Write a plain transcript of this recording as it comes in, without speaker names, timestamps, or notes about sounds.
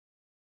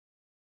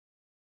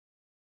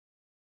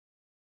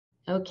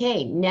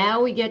Okay,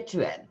 now we get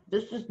to it.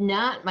 This is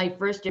not my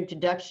first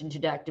introduction to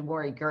Dr.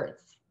 Morie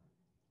Gertz,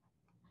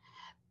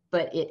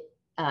 but it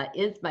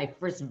is my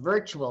first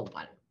virtual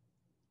one.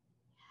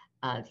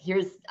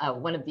 Here's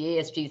one of the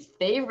ASG's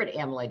favorite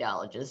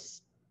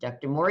amyloidologists,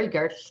 Dr. Morie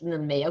Gertz from the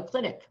Mayo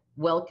Clinic.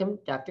 Welcome,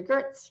 Dr.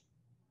 Gertz.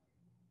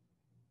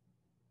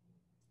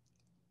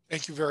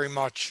 Thank you very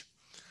much.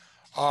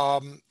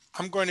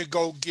 I'm going to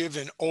go give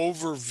an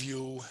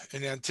overview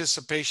in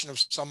anticipation of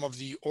some of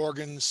the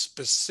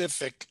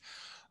organ-specific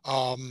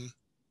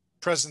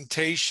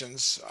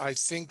presentations. I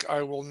think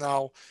I will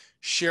now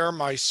share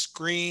my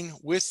screen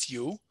with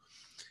you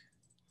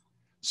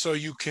so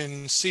you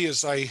can see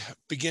as I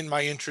begin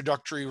my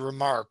introductory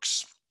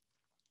remarks.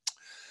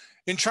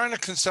 In trying to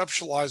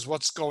conceptualize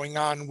what's going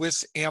on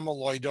with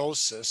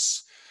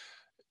amyloidosis,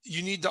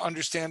 you need to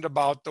understand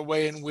about the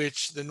way in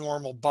which the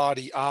normal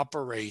body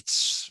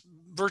operates.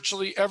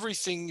 Virtually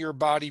everything your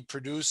body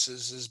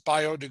produces is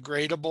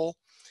biodegradable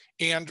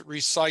and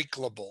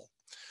recyclable.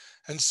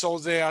 And so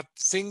that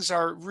things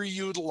are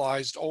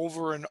reutilized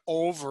over and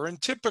over.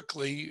 And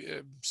typically,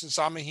 since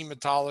I'm a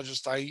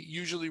hematologist, I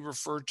usually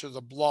refer to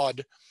the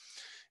blood.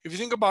 If you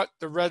think about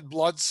the red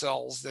blood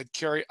cells that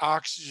carry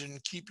oxygen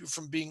and keep you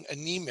from being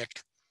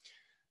anemic,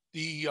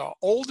 the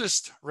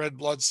oldest red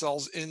blood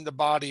cells in the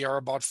body are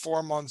about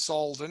 4 months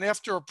old. And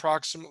after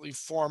approximately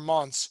 4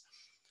 months,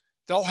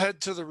 they'll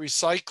head to the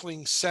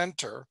recycling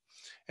center.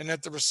 And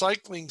at the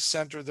recycling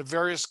center, the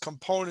various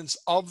components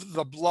of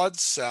the blood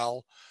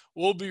cell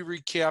will be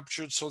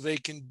recaptured so they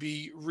can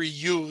be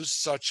reused,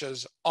 such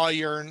as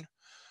iron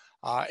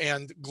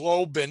and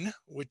globin,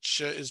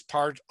 which is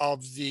part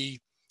of the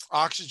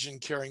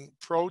oxygen-carrying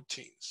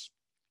proteins.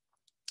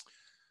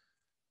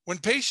 When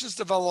patients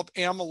develop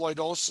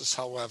amyloidosis,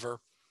 however,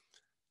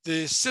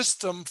 the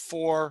system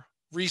for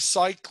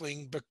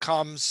recycling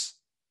becomes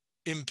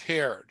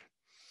impaired.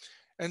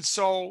 And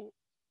so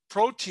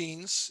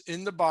proteins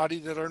in the body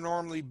that are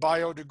normally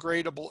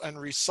biodegradable and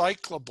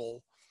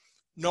recyclable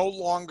no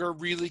longer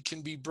really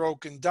can be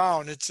broken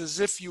down. It's as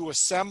if you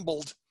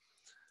assembled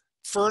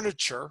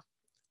furniture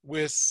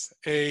with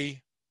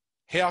a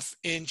 1/2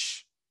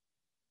 inch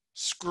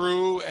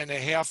screw and a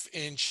 1/2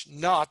 inch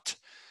nut,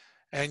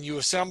 and you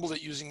assembled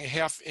it using a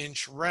 1/2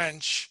 inch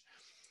wrench,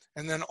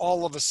 and then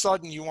all of a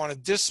sudden you want to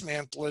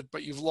dismantle it,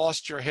 but you've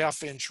lost your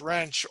 1/2 inch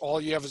wrench. All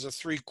you have is a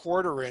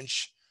 3/4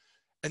 inch,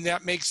 and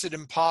that makes it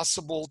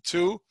impossible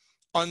to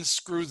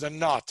unscrew the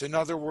nut. In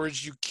other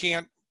words, you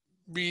can't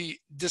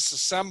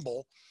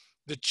disassemble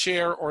the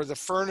chair or the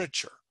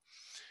furniture.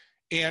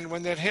 And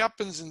when that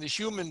happens in the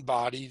human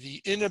body,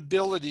 the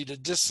inability to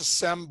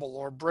disassemble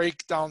or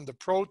break down the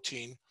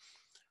protein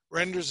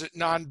renders it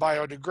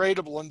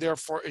non-biodegradable, and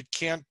therefore it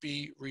can't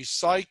be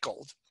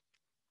recycled.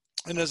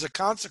 And as a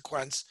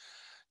consequence,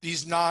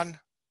 these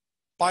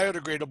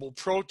non-biodegradable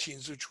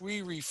proteins, which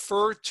we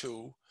refer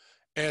to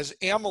as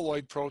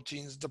amyloid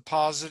proteins,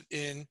 deposit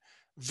in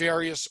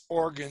various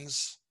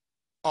organs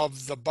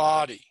of the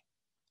body.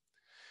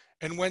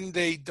 And when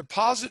they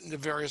deposit in the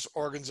various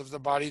organs of the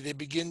body, they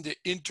begin to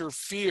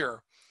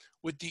interfere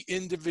with the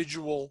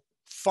individual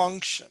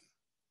function.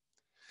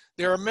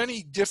 There are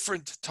many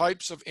different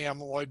types of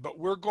amyloid, but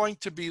we're going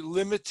to be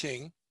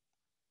limiting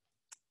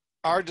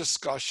our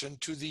discussion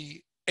to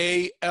the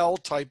AL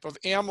type of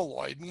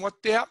amyloid. And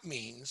what that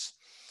means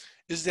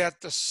is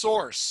that the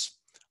source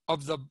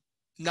of the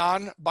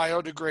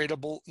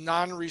non-biodegradable,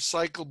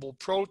 non-recyclable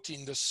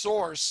protein, the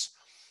source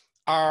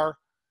are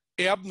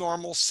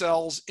abnormal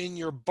cells in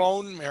your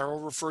bone marrow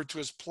referred to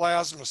as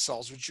plasma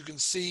cells, which you can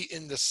see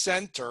in the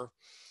center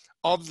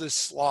of this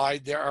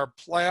slide. There are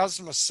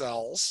plasma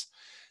cells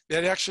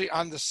that actually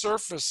on the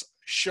surface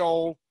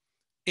show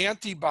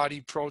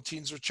antibody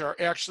proteins, which are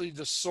actually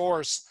the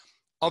source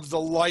of the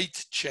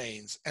light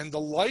chains. And the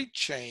light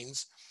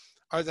chains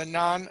are the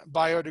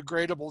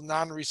non-biodegradable,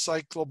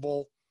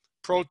 non-recyclable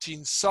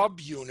protein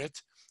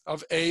subunit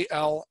of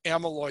AL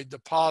amyloid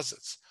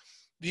deposits.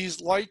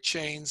 These light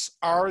chains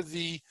are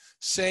the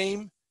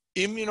same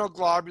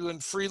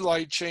immunoglobulin-free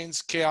light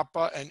chains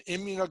kappa and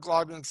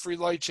immunoglobulin-free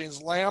light chains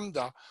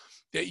lambda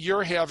that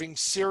you're having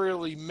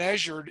serially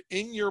measured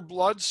in your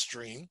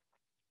bloodstream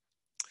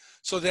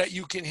so that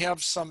you can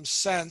have some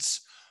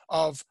sense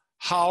of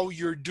how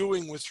you're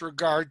doing with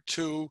regard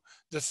to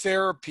the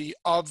therapy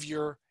of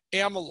your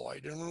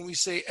amyloid. And when we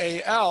say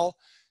AL,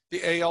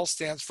 the AL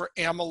stands for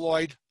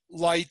amyloid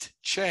light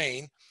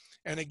chain.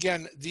 And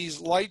again, these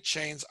light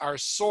chains are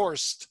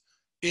sourced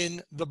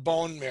in the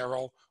bone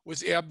marrow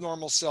with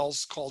abnormal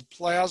cells called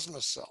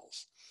plasma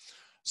cells.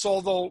 So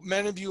although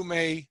many of you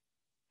may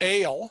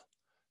ail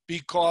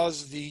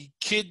because the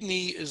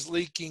kidney is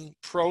leaking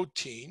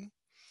protein,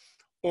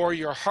 or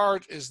your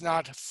heart is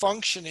not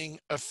functioning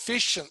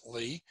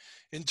efficiently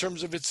in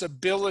terms of its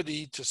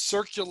ability to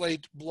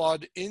circulate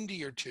blood into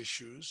your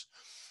tissues,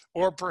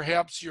 or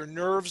perhaps your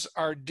nerves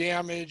are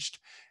damaged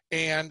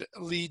and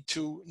lead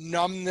to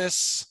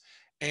numbness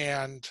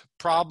and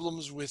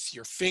problems with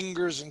your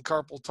fingers and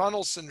carpal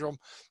tunnel syndrome,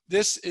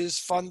 this is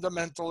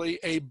fundamentally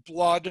a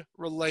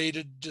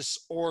blood-related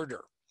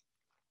disorder.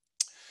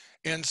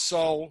 And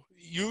so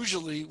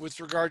usually with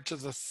regard to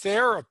the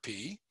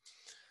therapy,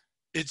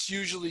 it's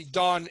usually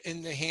done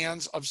in the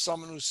hands of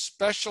someone who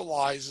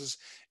specializes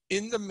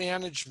in the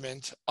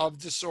management of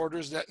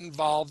disorders that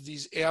involve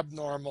these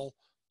abnormal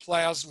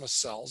plasma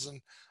cells.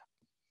 And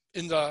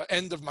in the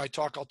end of my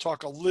talk, I'll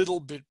talk a little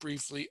bit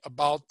briefly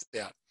about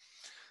that.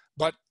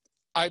 But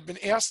I've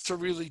been asked to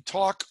really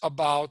talk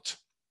about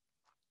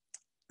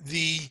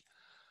the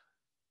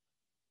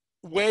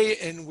way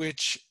in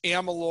which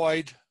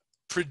amyloid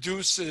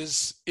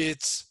produces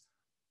its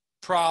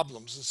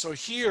problems. And so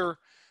here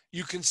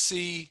you can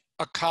see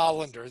a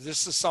colander.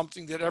 This is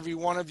something that every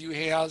one of you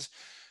has.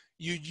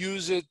 You'd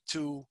use it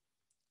to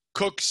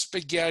cook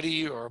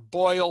spaghetti or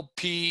boil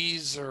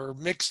peas or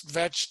mixed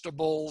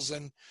vegetables,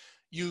 and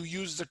you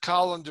use the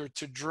colander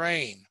to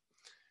drain.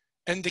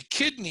 And the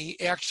kidney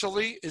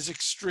actually is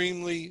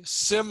extremely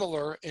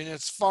similar in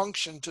its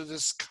function to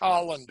this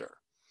colander.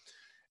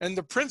 And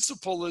the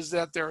principle is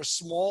that there are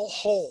small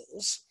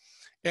holes,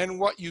 and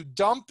what you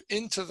dump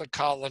into the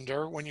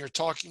colander when you're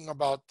talking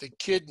about the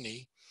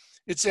kidney,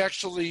 it's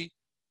actually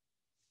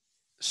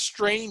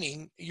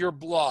straining your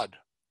blood.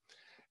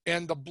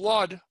 And the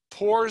blood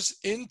pours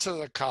into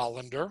the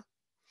colander,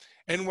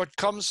 and what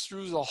comes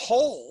through the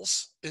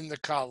holes in the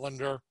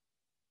colander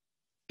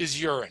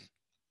is urine.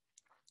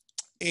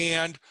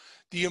 And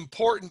the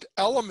important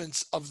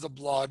elements of the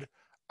blood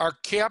are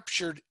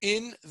captured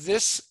in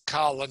this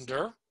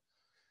colander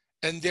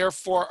and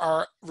therefore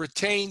are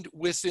retained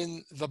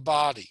within the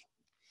body.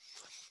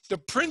 The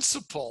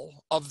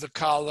principle of the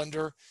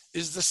colander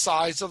is the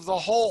size of the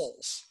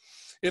holes.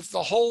 If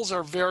the holes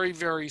are very,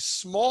 very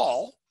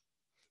small,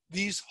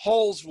 these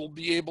holes will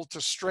be able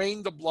to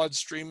strain the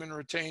bloodstream and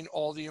retain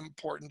all the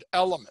important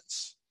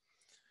elements.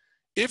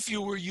 If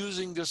you were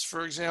using this,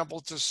 for example,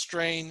 to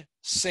strain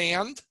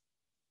sand,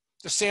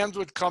 the sand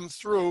would come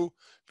through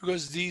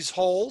because these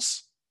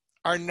holes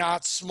are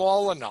not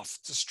small enough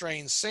to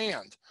strain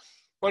sand.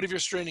 But if you're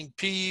straining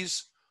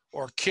peas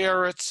or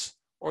carrots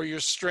or you're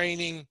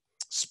straining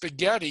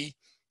spaghetti,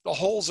 the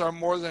holes are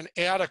more than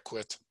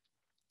adequate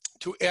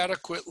to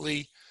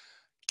adequately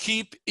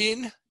keep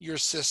in your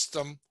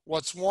system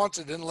what's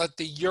wanted and let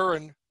the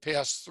urine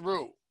pass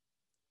through.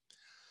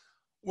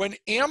 When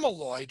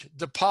amyloid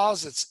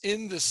deposits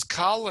in this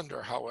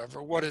colander,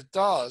 however, what it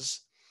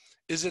does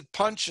is it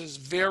punches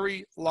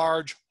very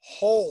large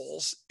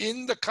holes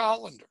in the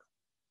colander.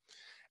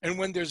 And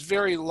when there's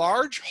very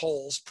large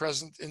holes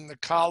present in the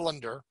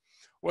colander,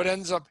 what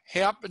ends up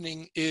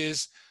happening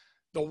is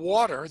the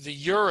water, the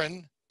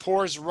urine,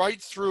 pours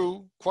right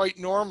through quite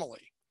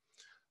normally.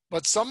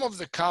 But some of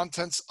the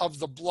contents of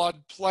the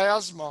blood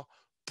plasma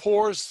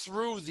pours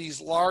through these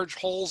large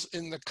holes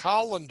in the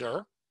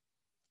colander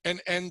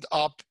and end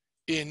up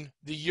in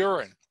the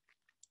urine.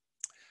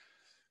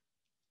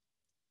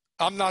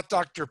 I'm not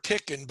Dr.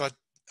 Picken, but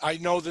I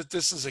know that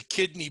this is a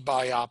kidney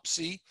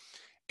biopsy.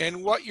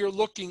 And what you're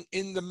looking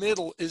in the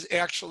middle is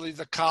actually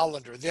the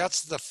colander.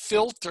 That's the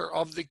filter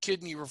of the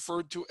kidney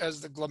referred to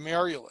as the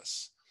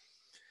glomerulus.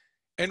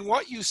 And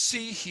what you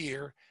see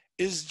here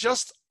is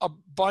just a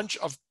bunch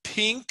of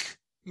pink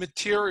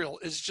material.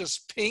 It's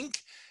just pink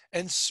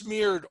and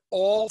smeared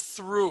all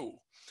through.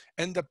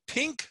 And the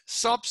pink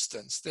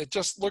substance that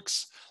just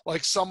looks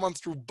like someone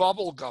threw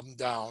bubble gum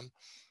down,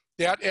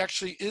 that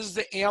actually is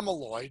the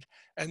amyloid.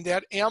 And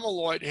that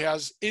amyloid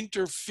has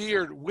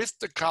interfered with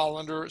the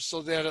colander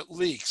so that it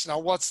leaks. Now,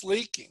 what's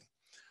leaking?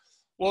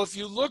 Well, if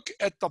you look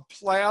at the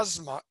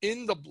plasma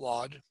in the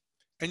blood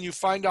and you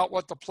find out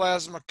what the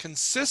plasma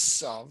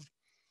consists of,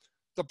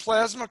 the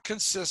plasma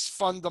consists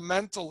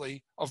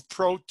fundamentally of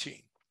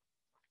protein.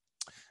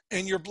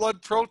 And your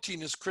blood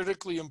protein is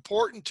critically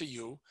important to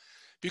you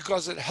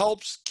because it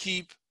helps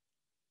keep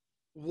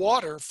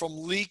water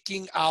from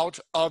leaking out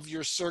of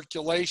your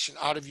circulation,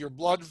 out of your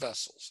blood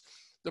vessels.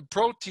 The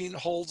protein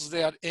holds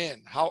that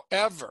in.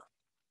 However,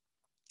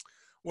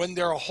 when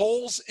there are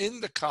holes in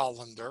the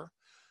colander,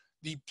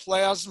 the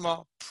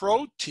plasma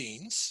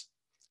proteins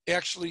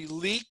actually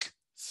leak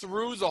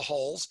through the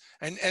holes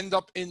and end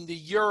up in the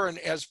urine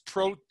as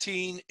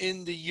protein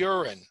in the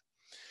urine.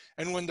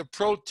 And when the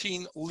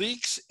protein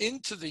leaks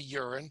into the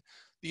urine,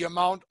 the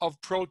amount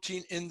of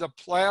protein in the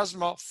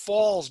plasma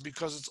falls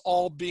because it's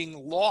all being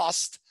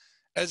lost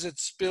as it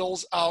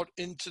spills out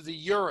into the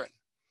urine.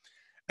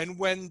 And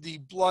when the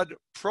blood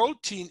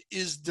protein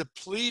is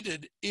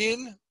depleted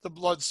in the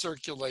blood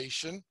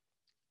circulation,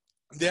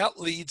 that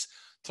leads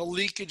to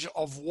leakage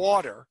of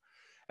water.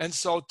 And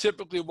so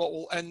typically what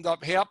will end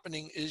up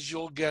happening is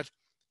you'll get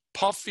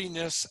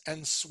puffiness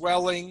and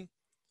swelling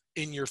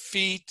in your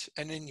feet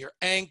and in your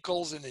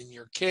ankles and in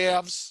your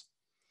calves.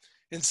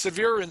 In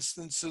severe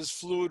instances,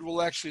 fluid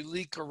will actually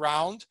leak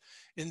around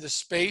in the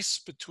space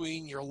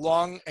between your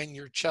lung and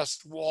your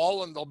chest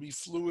wall, and there'll be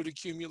fluid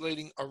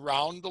accumulating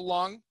around the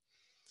lung.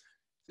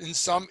 In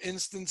some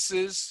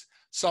instances,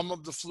 some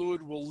of the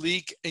fluid will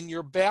leak in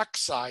your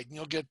backside, and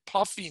you'll get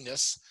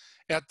puffiness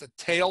at the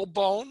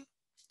tailbone.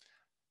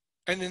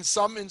 And in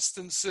some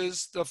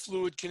instances, the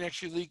fluid can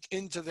actually leak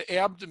into the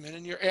abdomen,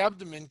 and your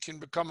abdomen can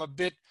become a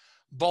bit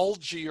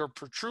bulgy or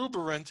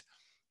protuberant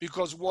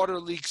because water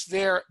leaks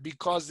there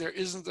because there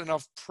isn't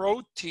enough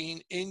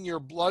protein in your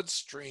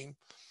bloodstream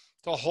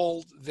to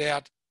hold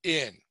that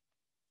in.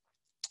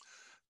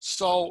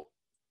 So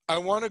I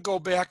want to go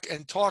back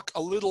and talk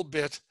a little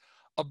bit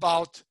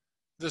about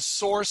the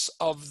source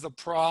of the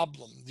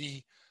problem.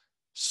 The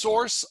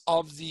source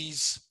of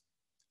these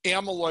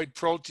amyloid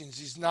proteins,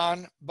 these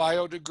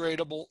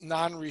non-biodegradable,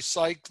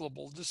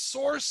 non-recyclable, the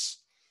source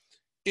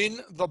in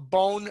the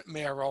bone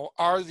marrow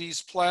are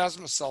these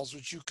plasma cells,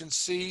 which you can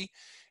see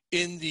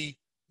in the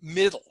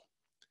middle.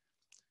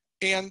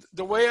 And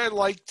the way I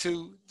like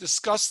to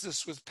discuss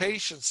this with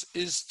patients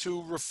is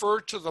to refer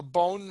to the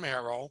bone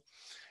marrow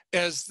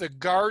as the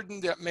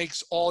garden that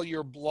makes all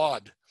your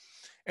blood.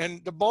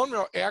 And the bone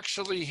marrow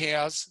actually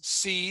has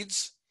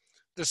seeds.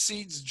 The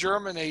seeds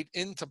germinate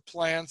into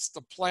plants.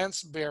 The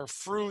plants bear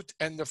fruit,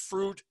 and the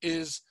fruit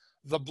is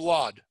the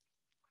blood.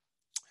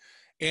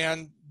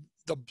 And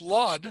the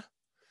blood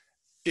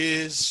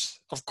is,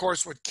 of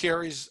course, what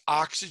carries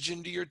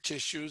oxygen to your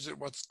tissues. It's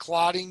what's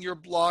clotting your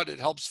blood. It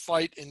helps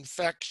fight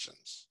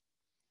infections.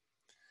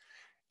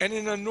 And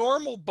in a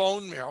normal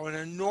bone marrow, in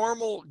a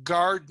normal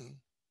garden,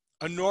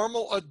 a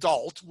normal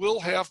adult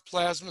will have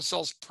plasma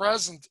cells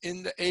present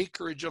in the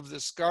acreage of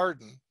this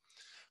garden,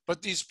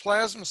 but these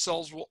plasma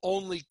cells will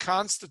only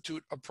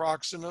constitute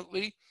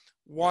approximately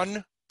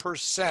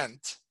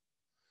 1%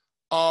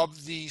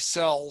 of the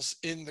cells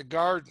in the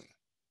garden.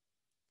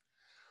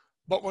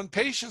 But when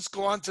patients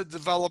go on to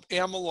develop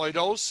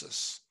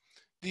amyloidosis,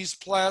 these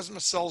plasma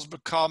cells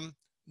become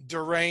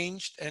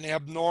deranged and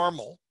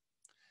abnormal.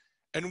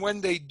 And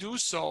when they do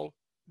so,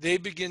 they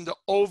begin to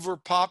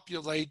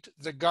overpopulate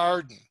the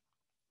garden.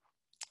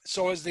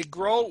 So as they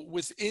grow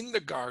within the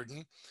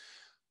garden,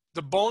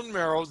 the bone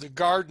marrow, the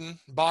garden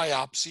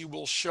biopsy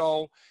will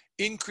show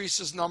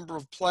increases number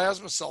of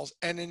plasma cells.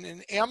 And in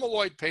an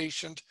amyloid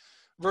patient,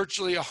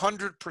 virtually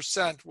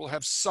 100% will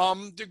have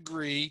some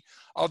degree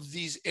of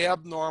these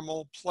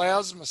abnormal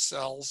plasma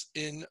cells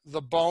in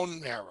the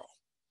bone marrow.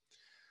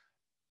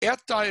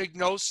 At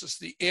diagnosis,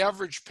 the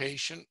average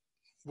patient,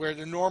 where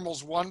the normal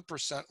is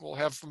 1%, will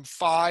have from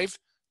 5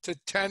 to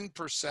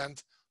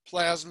 10%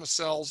 plasma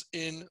cells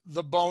in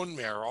the bone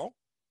marrow.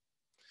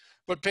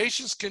 But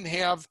patients can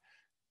have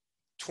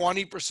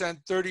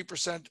 20%,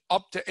 30%,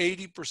 up to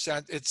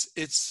 80%.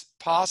 It's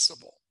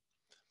possible.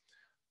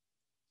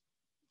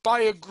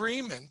 By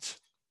agreement,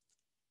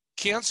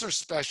 cancer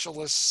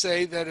specialists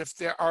say that if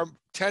there are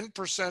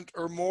 10%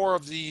 or more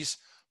of these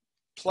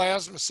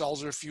plasma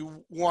cells, or if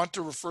you want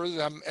to refer to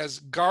them as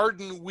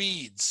garden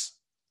weeds,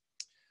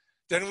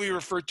 then we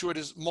refer to it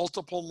as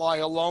multiple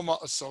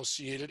myeloma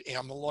associated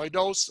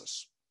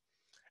amyloidosis.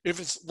 If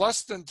it's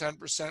less than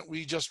 10%,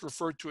 we just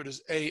refer to it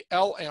as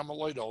AL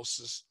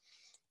amyloidosis.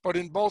 But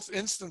in both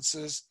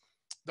instances,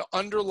 the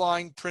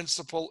underlying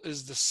principle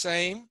is the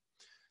same.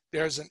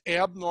 There's an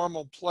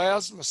abnormal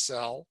plasma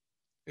cell,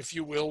 if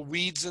you will,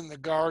 weeds in the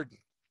garden.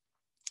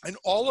 And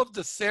all of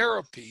the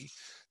therapy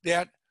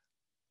that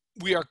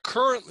we are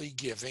currently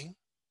giving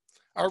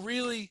are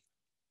really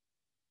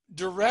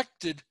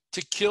directed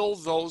to kill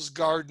those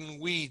garden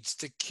weeds,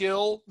 to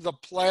kill the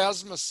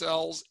plasma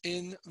cells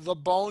in the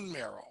bone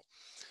marrow.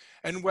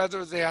 And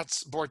whether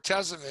that's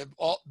bortezomib,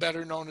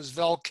 better known as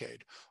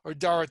Velcade, or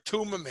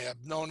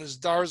daratumumab, known as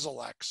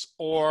Darzalex,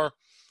 or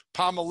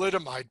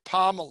pomalidomide,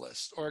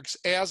 Pomalyst, or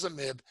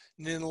ixazomib,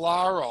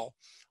 Ninlaro,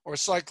 or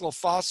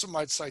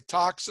cyclophosphamide,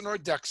 Cytoxan, or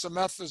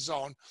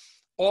dexamethasone,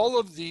 all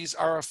of these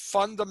are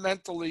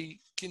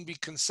fundamentally can be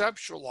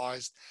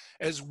conceptualized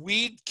as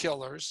weed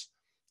killers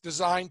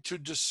designed to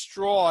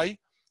destroy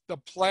the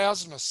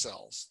plasma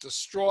cells,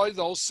 destroy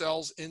those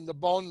cells in the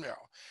bone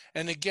marrow.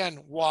 And again,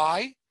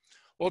 why?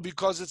 Well,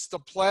 because it's the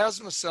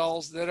plasma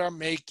cells that are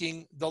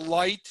making the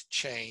light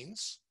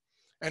chains,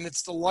 and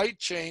it's the light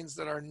chains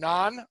that are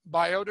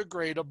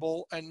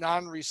non-biodegradable and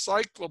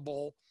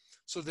non-recyclable,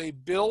 so they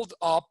build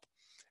up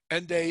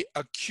and they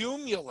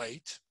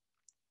accumulate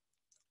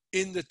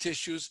in the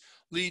tissues,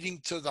 leading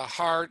to the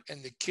heart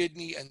and the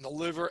kidney and the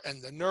liver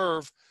and the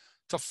nerve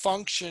to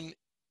function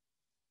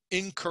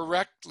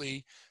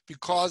incorrectly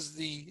because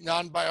the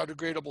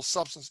non-biodegradable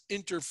substance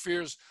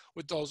interferes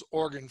with those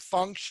organ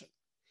function.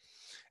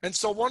 And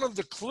so one of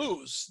the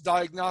clues,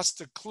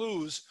 diagnostic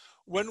clues,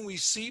 when we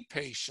see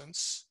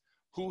patients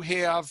who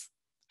have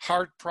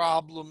heart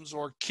problems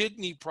or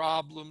kidney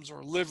problems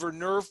or liver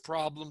nerve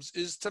problems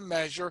is to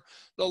measure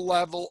the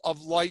level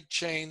of light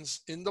chains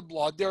in the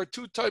blood. There are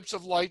two types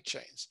of light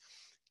chains,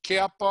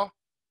 kappa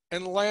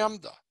and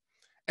lambda.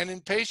 And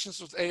in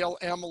patients with AL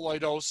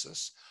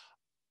amyloidosis,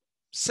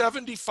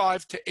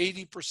 75 to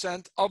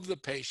 80% of the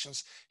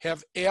patients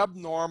have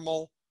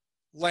abnormal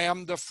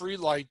lambda-free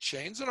light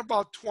chains, and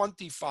about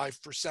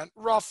 25%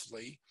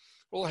 roughly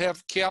will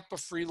have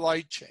kappa-free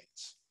light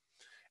chains.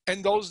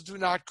 And those do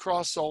not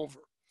cross over.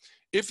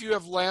 If you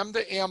have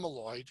lambda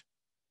amyloid,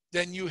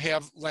 then you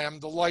have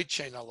lambda light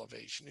chain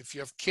elevation. If you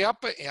have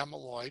kappa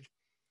amyloid,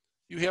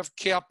 you have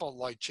kappa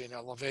light chain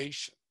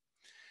elevation.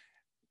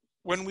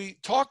 When we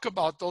talk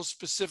about those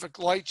specific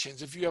light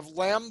chains, if you have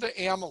lambda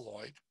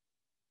amyloid,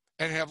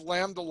 and have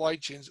lambda light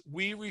chains,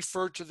 we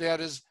refer to that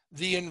as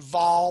the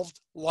involved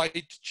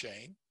light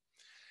chain.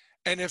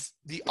 And if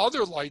the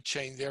other light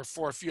chain,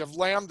 therefore, if you have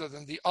lambda,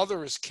 then the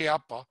other is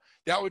kappa,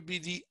 that would be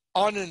the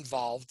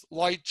uninvolved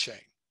light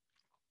chain.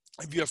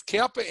 If you have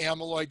kappa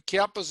amyloid,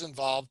 kappa's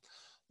involved,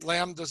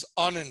 lambda's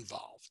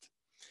uninvolved.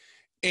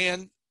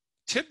 And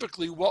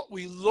typically what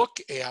we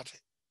look at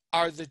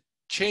are the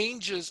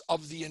changes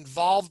of the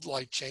involved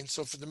light chain.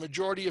 So for the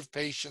majority of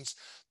patients,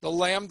 the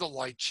lambda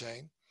light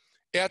chain.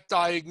 At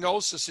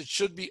diagnosis, it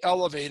should be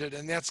elevated,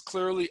 and that's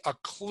clearly a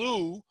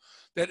clue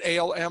that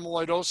AL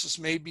amyloidosis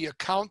may be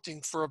accounting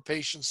for a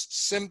patient's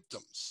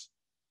symptoms.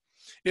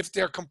 If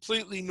they're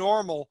completely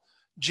normal,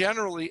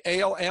 generally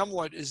AL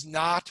amyloid is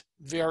not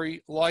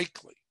very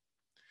likely.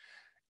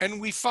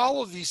 And we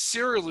follow these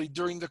serially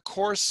during the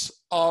course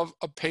of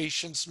a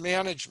patient's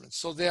management,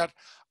 so that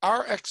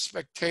our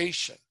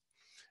expectation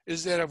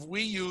is that if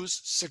we use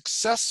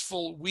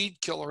successful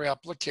weed killer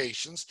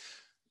applications,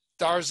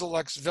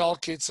 Darzalex,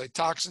 Velcade,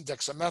 Cytoxan,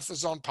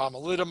 dexamethasone,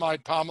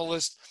 pomalidomide,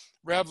 Pomalyst,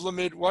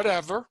 Revlimid,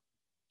 whatever,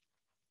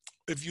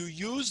 if you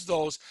use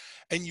those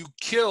and you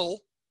kill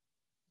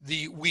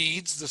the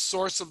weeds, the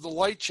source of the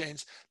light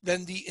chains,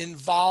 then the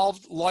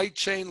involved light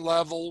chain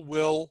level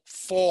will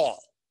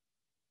fall.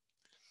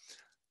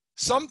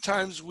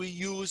 Sometimes we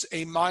use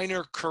a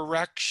minor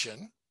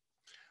correction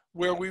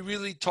where we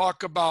really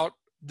talk about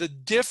the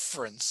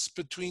difference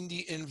between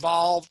the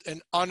involved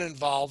and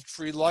uninvolved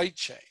free light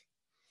chain.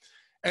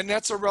 And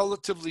that's a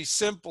relatively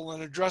simple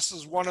and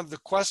addresses one of the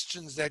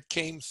questions that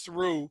came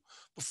through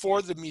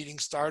before the meeting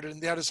started,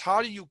 and that is,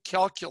 how do you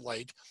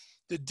calculate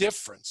the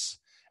difference?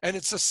 And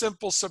it's a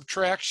simple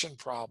subtraction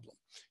problem.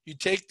 You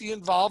take the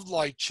involved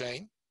light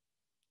chain,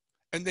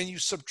 and then you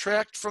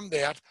subtract from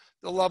that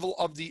the level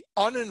of the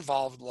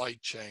uninvolved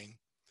light chain,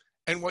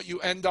 and what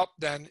you end up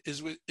then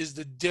is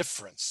the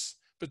difference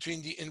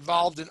between the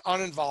involved and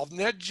uninvolved. And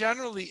that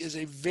generally is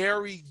a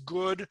very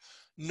good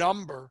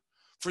number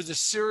for the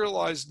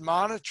serialized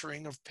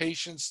monitoring of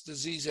patients'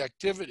 disease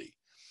activity.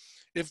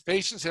 If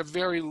patients have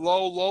very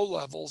low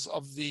levels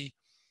of the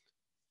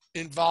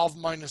involved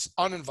minus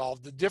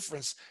uninvolved, the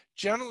difference,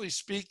 generally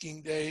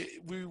speaking,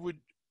 we would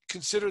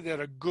consider that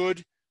a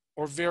good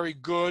or very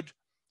good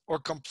or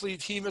complete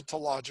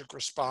hematologic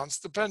response,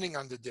 depending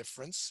on the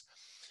difference.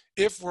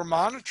 If we're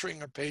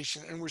monitoring a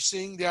patient and we're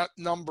seeing that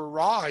number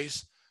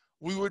rise,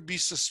 we would be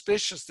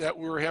suspicious that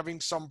we're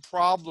having some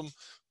problem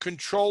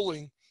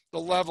controlling the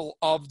level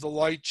of the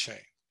light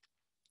chain.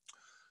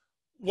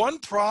 One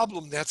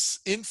problem that's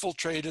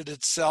infiltrated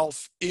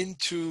itself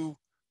into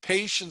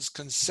patients'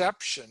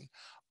 conception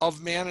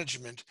of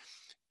management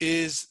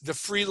is the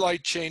free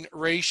light chain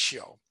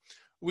ratio,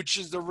 which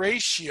is the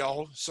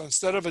ratio, so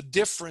instead of a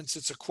difference,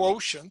 it's a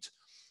quotient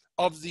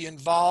of the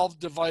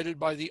involved divided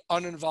by the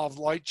uninvolved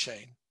light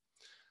chain.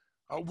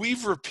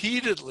 We've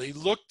repeatedly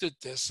looked at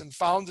this and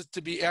found it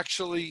to be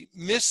actually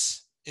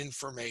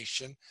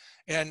misinformation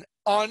and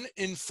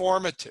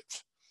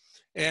uninformative.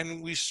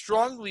 And we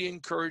strongly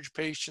encourage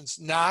patients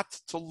not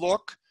to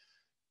look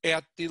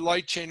at the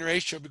light chain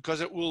ratio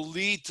because it will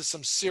lead to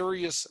some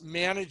serious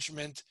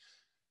management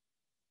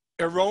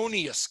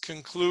erroneous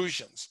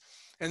conclusions,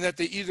 and that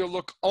they either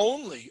look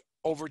only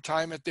over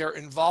time at their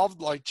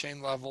involved light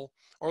chain level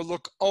or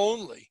look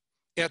only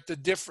at the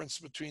difference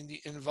between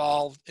the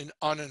involved and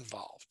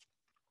uninvolved.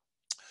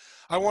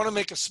 I want to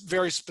make a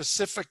very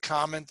specific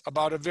comment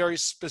about a very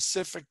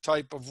specific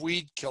type of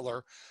weed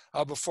killer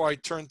before I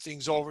turn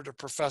things over to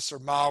Professor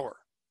Maurer.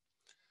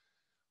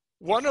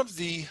 One of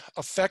the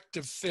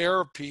effective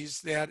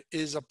therapies that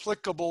is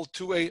applicable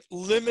to a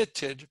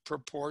limited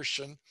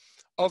proportion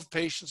of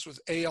patients with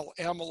AL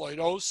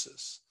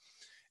amyloidosis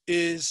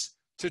is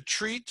to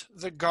treat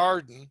the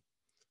garden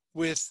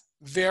with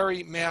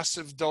very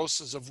massive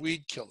doses of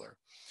weed killer.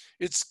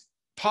 It's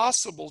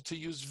possible to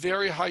use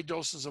very high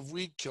doses of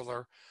weed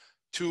killer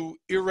to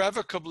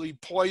irrevocably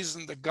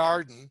poison the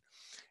garden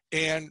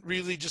and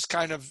really just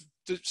kind of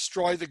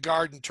destroy the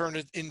garden, turn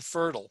it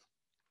infertile.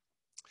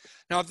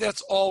 Now, if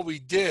that's all we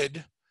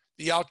did,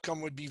 the outcome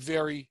would be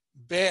very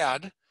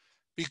bad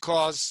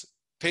because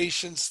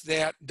patients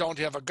that don't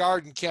have a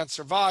garden can't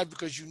survive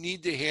because you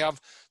need to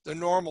have the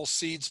normal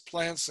seeds,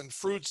 plants, and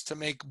fruits to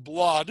make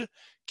blood,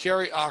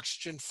 carry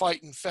oxygen,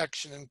 fight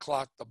infection, and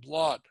clot the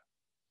blood.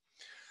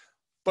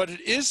 But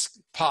it is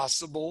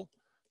possible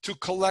to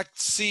collect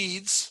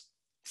seeds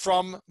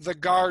from the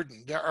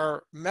garden. There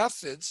are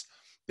methods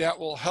that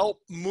will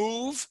help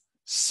move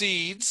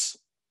seeds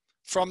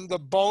from the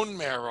bone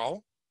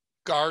marrow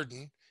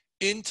garden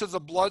into the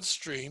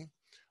bloodstream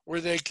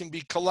where they can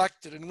be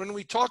collected. And when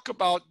we talk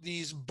about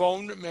these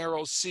bone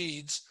marrow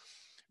seeds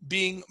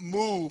being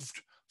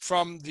moved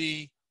from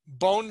the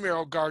bone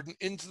marrow garden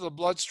into the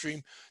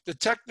bloodstream, the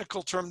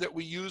technical term that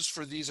we use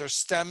for these are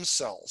stem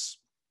cells.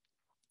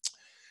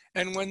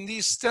 And when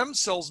these stem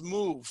cells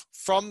move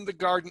from the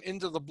garden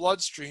into the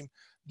bloodstream,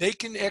 they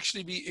can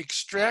actually be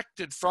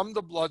extracted from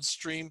the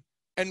bloodstream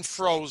and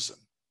frozen.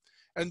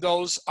 And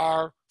those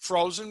are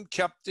frozen,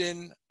 kept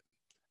in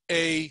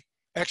a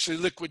actually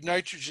liquid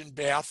nitrogen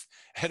bath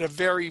at a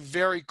very,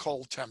 very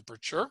cold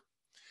temperature.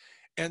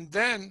 And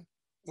then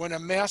when a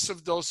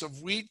massive dose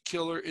of weed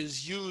killer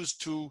is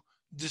used to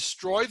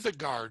destroy the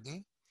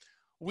garden,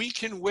 we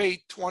can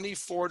wait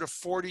 24 to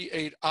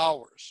 48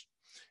 hours.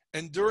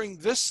 And during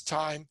this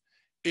time,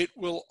 it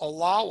will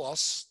allow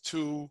us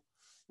to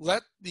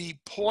let the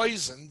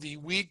poison, the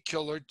weed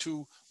killer,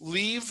 to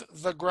leave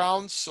the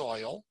ground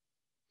soil.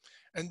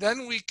 And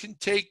then we can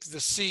take the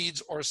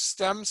seeds, or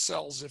stem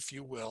cells, if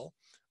you will,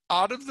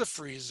 out of the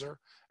freezer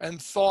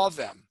and thaw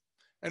them.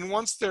 And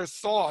once they're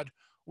thawed,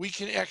 we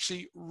can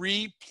actually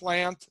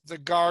replant the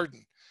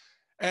garden.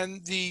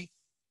 And the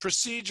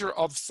procedure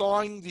of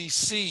thawing the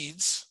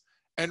seeds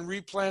and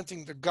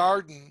replanting the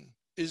garden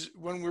is,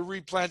 when we're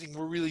replanting,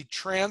 we're really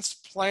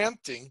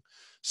transplanting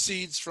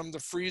seeds from the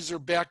freezer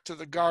back to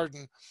the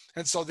garden.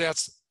 And so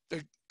that's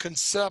the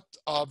concept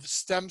of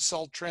stem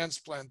cell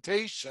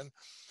transplantation.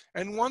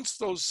 And once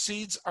those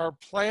seeds are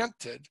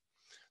planted,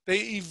 they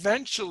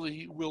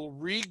eventually will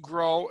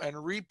regrow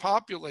and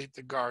repopulate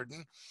the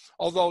garden,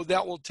 although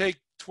that will take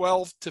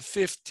 12 to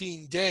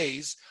 15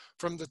 days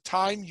from the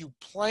time you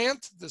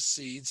plant the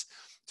seeds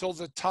till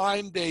the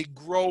time they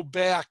grow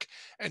back,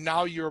 and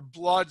now your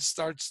blood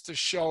starts to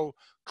show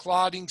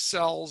clotting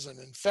cells and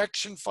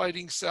infection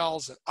fighting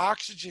cells and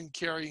oxygen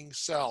carrying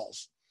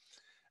cells.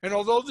 And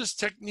although this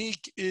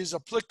technique is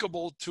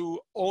applicable to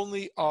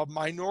only a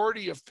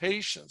minority of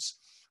patients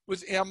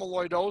with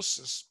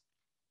amyloidosis,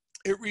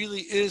 it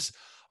really is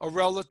a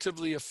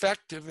relatively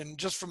effective, and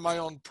just from my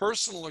own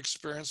personal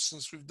experience,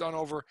 since we've done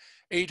over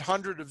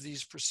 800 of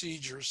these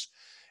procedures,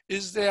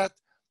 is that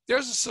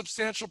there's a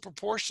substantial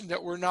proportion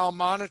that we're now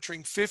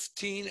monitoring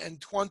 15 and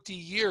 20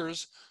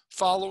 years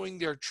following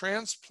their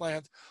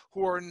transplant,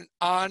 who are in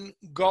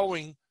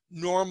ongoing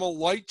normal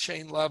light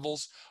chain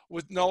levels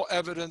with no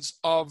evidence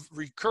of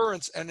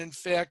recurrence, and in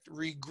fact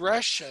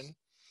regression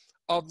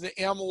of the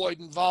amyloid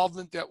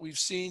involvement that we've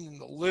seen in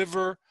the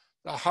liver,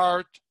 the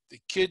heart, the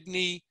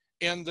kidney,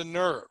 and the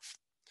nerve.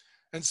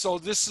 And so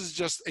this is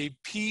just a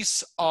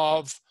piece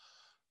of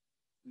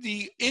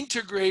the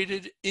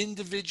integrated,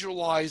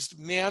 individualized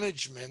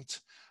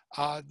management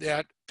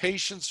that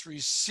patients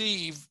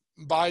receive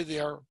by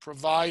their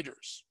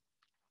providers.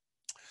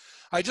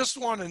 I just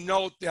want to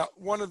note that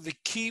one of the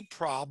key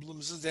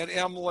problems is that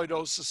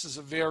amyloidosis is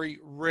a very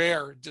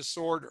rare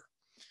disorder.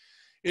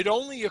 It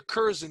only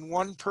occurs in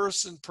 1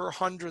 person per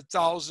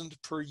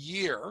 100,000 per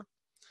year.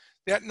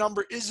 That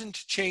number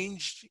isn't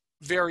changed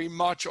very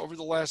much over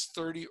the last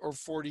 30 or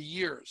 40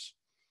 years,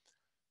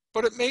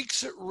 but it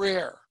makes it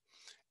rare.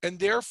 And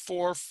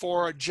therefore,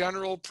 for a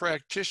general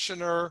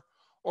practitioner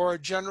or a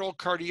general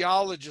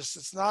cardiologist,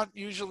 it's not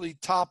usually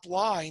top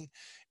line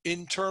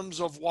in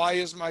terms of, why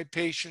is my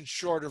patient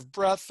short of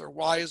breath, or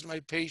why is my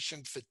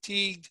patient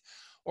fatigued,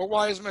 or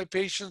why is my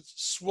patient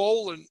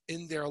swollen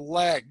in their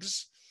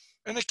legs,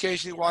 and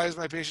occasionally, why does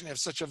my patient have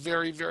such a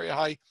very, very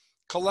high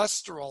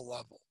cholesterol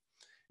level.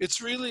 It's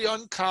really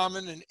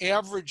uncommon. An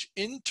average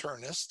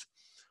internist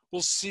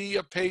will see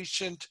a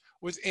patient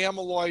with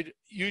amyloid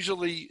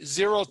usually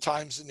 0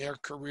 times in their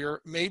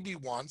career, maybe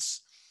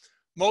once.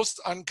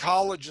 Most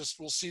oncologists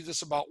will see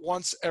this about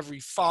once every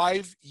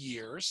 5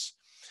 years.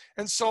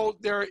 And so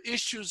there are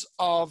issues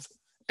of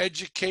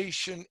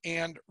education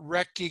and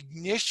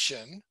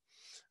recognition.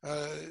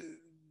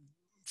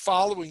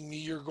 Following me,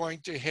 you're going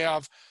to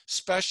have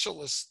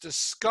specialists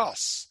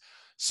discuss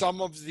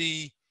some of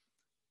the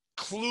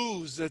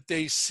clues that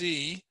they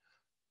see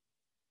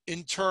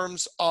in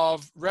terms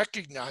of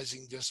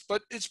recognizing this,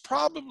 but it's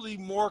probably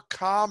more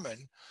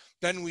common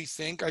than we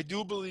think. I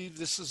do believe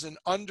this is an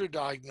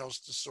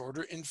underdiagnosed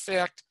disorder. In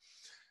fact,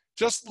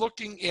 just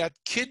looking at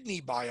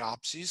kidney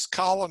biopsies,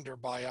 colander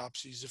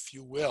biopsies, if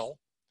you will,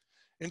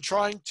 and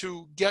trying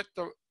to get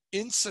the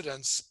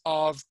incidence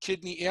of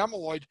kidney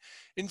amyloid,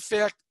 in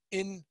fact,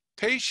 in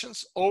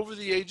patients over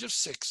the age of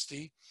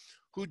 60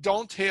 who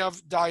don't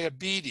have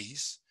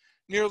diabetes,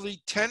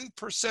 nearly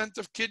 10%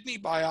 of kidney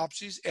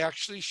biopsies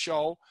actually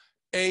show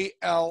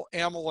AL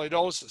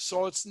amyloidosis.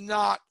 So it's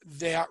not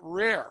that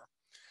rare.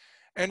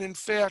 And in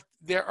fact,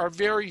 there are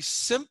very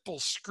simple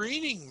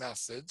screening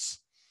methods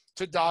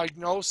to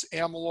diagnose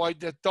amyloid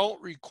that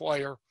don't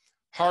require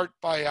heart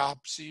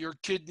biopsy or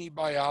kidney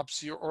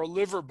biopsy or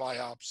liver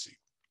biopsy.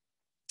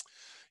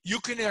 You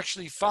can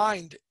actually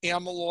find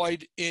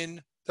amyloid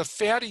in the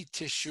fatty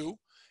tissue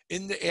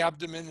in the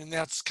abdomen, and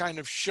that's kind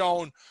of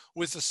shown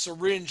with a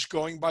syringe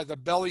going by the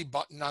belly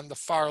button on the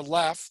far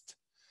left.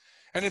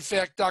 And in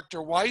fact,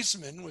 Dr.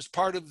 Weissman was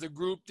part of the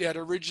group that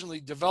originally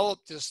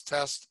developed this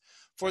test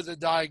for the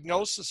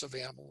diagnosis of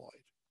amyloid.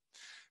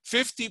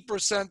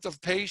 50%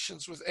 of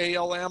patients with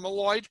AL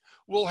amyloid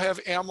will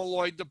have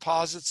amyloid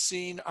deposits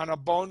seen on a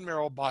bone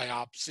marrow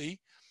biopsy.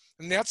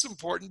 And that's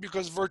important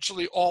because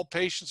virtually all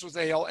patients with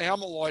AL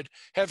amyloid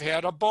have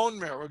had a bone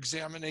marrow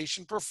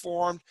examination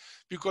performed,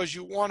 because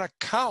you want to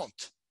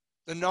count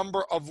the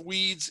number of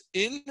weeds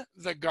in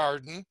the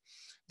garden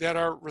that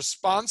are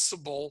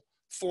responsible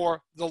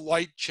for the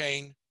light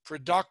chain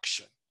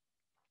production.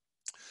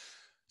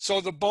 So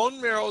the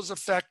bone marrow is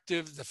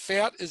effective, the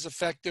fat is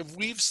effective.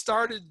 We've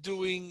started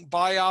doing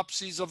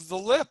biopsies of the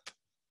lip.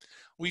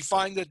 We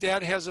find that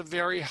that has a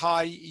very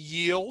high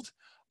yield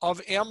of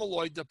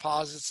amyloid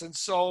deposits. And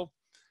so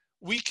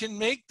we can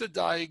make the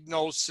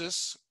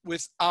diagnosis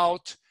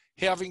without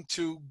having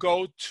to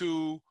go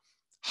to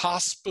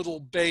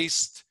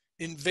hospital-based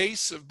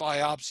invasive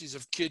biopsies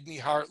of kidney,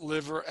 heart,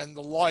 liver, and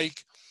the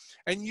like,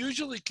 and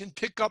usually can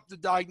pick up the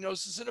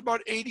diagnosis in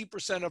about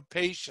 80% of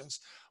patients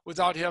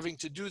without having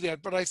to do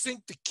that. But I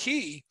think the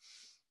key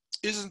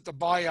isn't the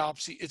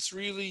biopsy, it's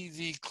really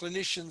the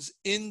clinician's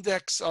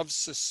index of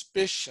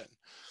suspicion.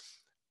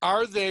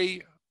 Are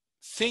they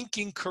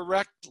thinking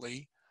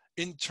correctly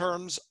in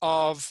terms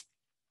of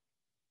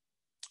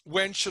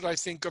when should I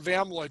think of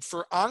amyloid?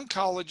 For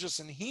oncologists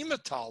and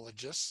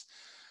hematologists,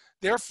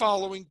 they're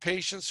following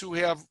patients who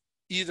have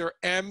either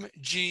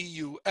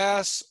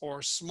MGUS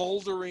or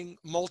smoldering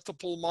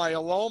multiple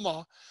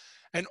myeloma,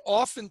 and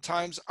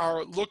oftentimes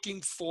are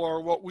looking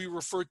for what we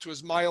refer to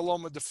as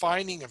myeloma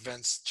defining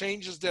events,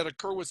 changes that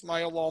occur with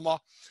myeloma,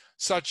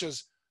 such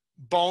as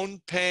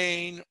bone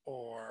pain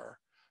or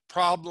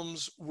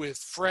problems with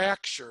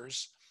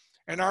fractures,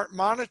 and aren't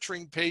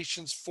monitoring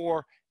patients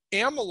for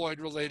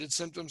amyloid-related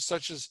symptoms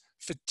such as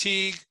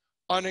fatigue,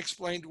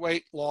 unexplained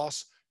weight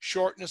loss,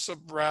 shortness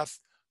of breath,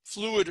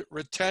 fluid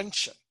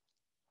retention.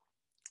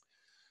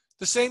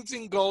 The same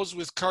thing goes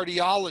with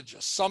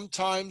cardiologists.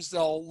 Sometimes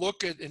they'll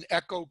look at an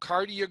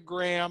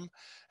echocardiogram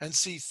and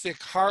see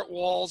thick heart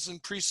walls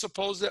and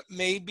presuppose that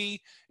maybe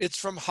it's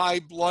from high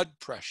blood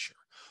pressure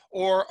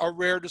or a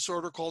rare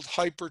disorder called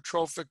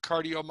hypertrophic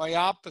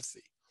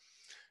cardiomyopathy.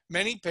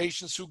 Many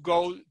patients who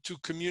go to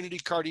community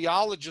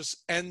cardiologists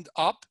end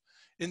up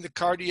in the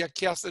cardiac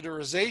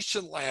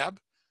catheterization lab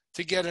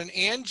to get an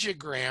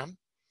angiogram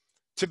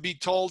to be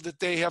told that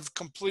they have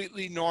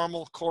completely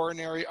normal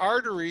coronary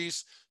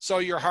arteries, so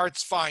your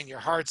heart's fine, your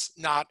heart's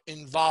not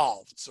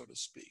involved, so to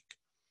speak.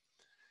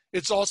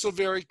 It's also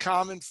very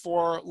common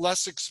for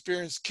less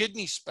experienced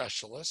kidney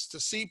specialists to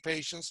see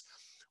patients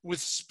with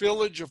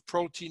spillage of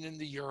protein in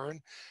the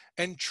urine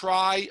and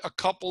try a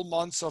couple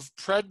months of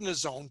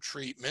prednisone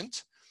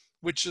treatment,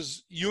 which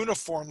is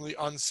uniformly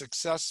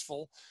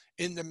unsuccessful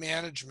in the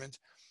management,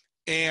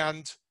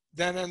 and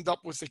then end up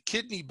with a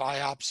kidney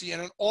biopsy.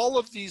 And in all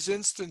of these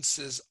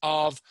instances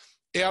of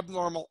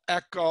abnormal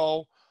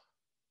echo,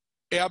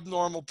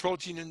 abnormal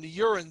protein in the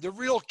urine, the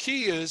real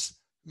key is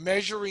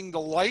measuring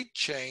the light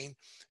chain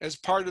as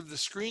part of the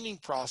screening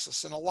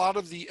process. And a lot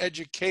of the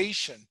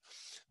education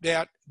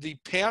that the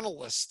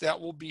panelists that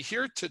will be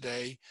here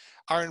today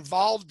are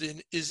involved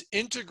in is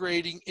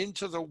integrating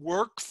into the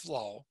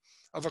workflow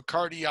of a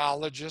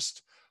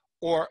cardiologist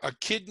or a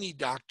kidney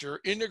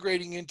doctor,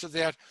 integrating into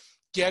that,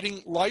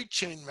 getting light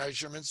chain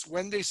measurements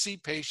when they see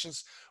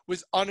patients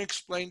with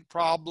unexplained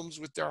problems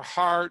with their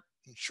heart,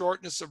 and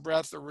shortness of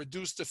breath, or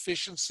reduced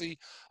efficiency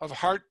of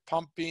heart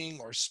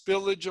pumping, or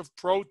spillage of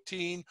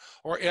protein,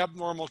 or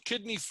abnormal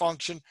kidney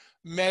function.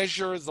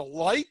 Measure the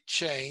light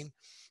chain,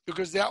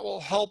 because that will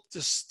help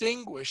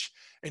distinguish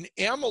an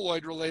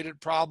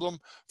amyloid-related problem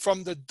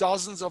from the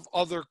dozens of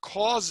other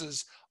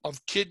causes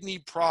of kidney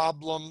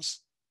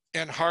problems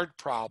and heart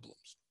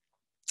problems.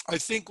 I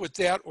think with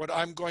that, what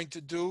I'm going to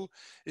do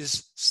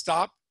is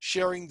stop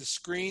sharing the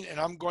screen, and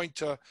I'm going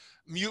to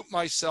mute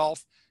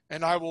myself,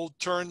 and I will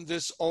turn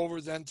this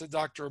over then to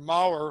Dr.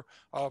 Maurer,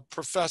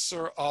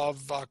 Professor of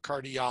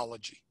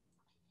Cardiology.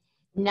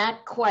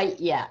 Not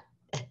quite yet,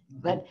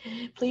 but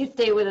please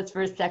stay with us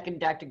for a second,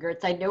 Dr.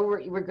 Gertz. I know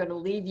we're going to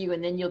leave you,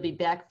 and then you'll be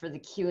back for the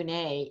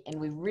Q&A, and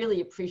we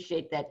really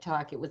appreciate that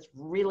talk. It was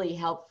really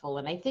helpful,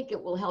 and I think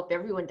it will help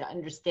everyone to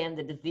understand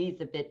the disease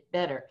a bit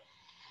better.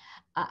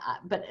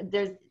 But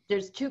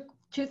there's two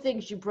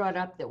things you brought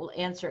up that will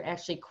answer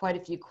actually quite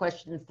a few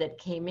questions that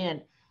came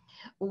in.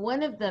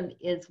 One of them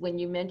is when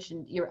you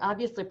mentioned you're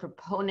obviously a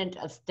proponent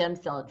of stem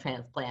cell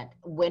transplant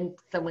when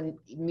someone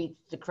meets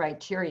the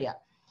criteria.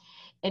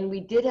 And we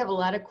did have a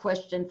lot of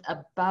questions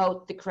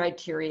about the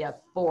criteria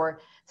for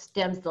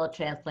stem cell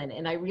transplant.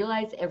 And I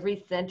realize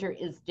every center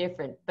is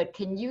different, but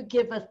can you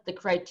give us the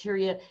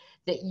criteria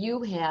that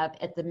you have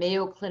at the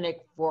Mayo Clinic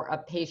for a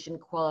patient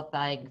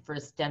qualifying for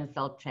a stem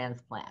cell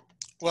transplant?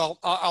 Well,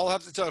 I'll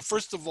have to tell you,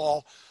 first of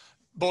all,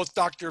 both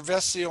Dr.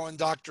 Vesio and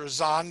Dr.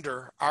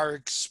 Zonder are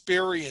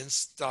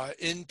experienced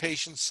in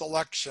patient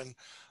selection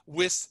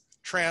with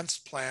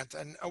transplant.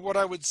 And what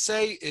I would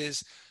say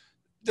is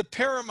the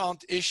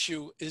paramount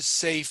issue is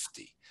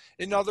safety.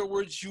 In other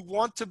words, you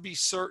want to be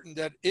certain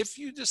that if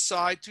you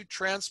decide to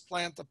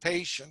transplant a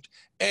patient,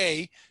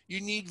 A,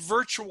 you need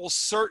virtual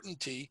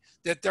certainty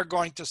that they're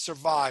going to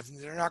survive and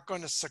they're not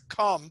going to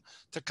succumb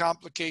to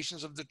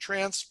complications of the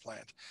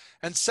transplant.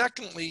 And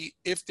secondly,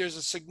 if there's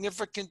a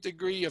significant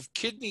degree of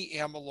kidney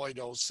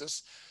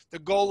amyloidosis, the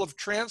goal of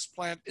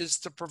transplant is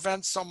to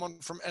prevent someone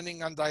from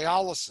ending on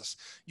dialysis.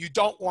 You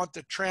don't want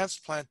the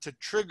transplant to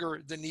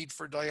trigger the need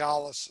for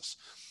dialysis.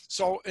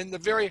 So in the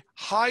very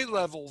high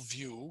level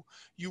view,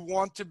 you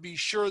want to be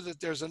sure that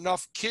there's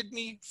enough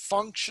kidney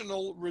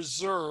functional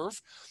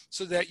reserve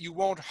so that you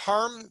won't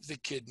harm the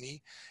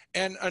kidney,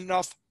 and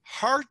enough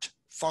heart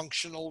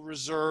functional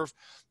reserve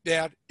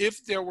that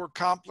if there were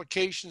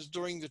complications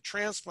during the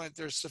transplant,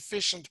 there's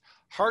sufficient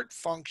heart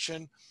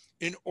function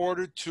in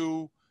order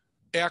to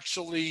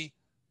actually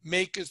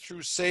make it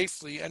through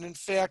safely. And in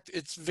fact,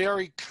 it's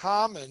very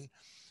common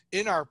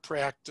in our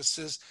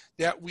practices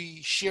that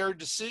we share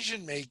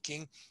decision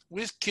making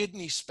with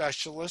kidney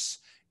specialists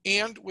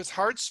and with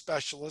heart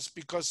specialists,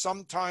 because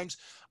sometimes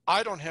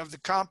I don't have the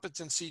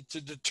competency to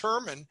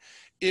determine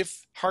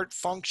if heart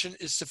function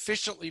is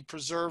sufficiently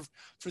preserved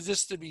for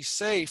this to be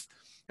safe.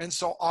 And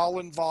so I'll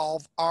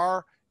involve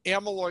our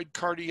amyloid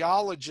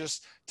cardiologist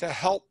to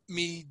help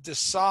me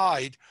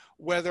decide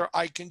whether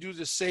I can do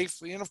this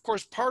safely. And of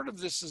course, part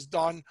of this is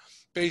done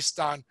based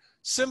on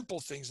simple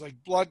things like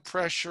blood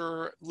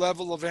pressure,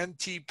 level of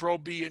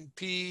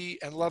NT-proBNP,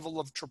 and level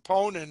of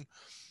troponin.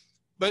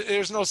 But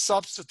there's no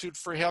substitute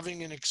for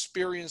having an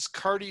experienced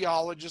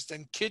cardiologist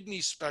and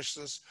kidney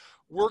specialist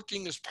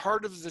working as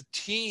part of the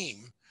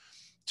team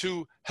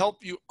to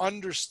help you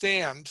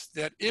understand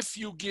that if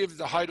you give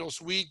the high-dose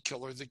weed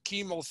killer, the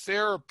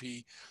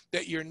chemotherapy,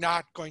 that you're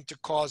not going to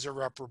cause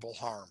irreparable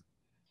harm.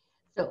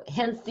 So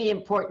hence the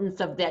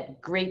importance of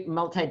that great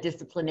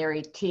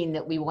multidisciplinary team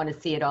that we want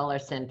to see at all our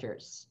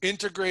centers.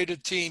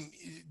 Integrated team.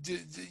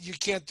 You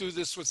can't do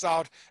this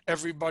without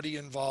everybody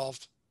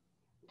involved.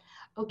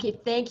 Okay,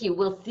 thank you.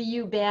 We'll see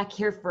you back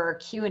here for our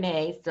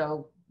Q&A,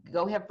 so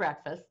go have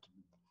breakfast.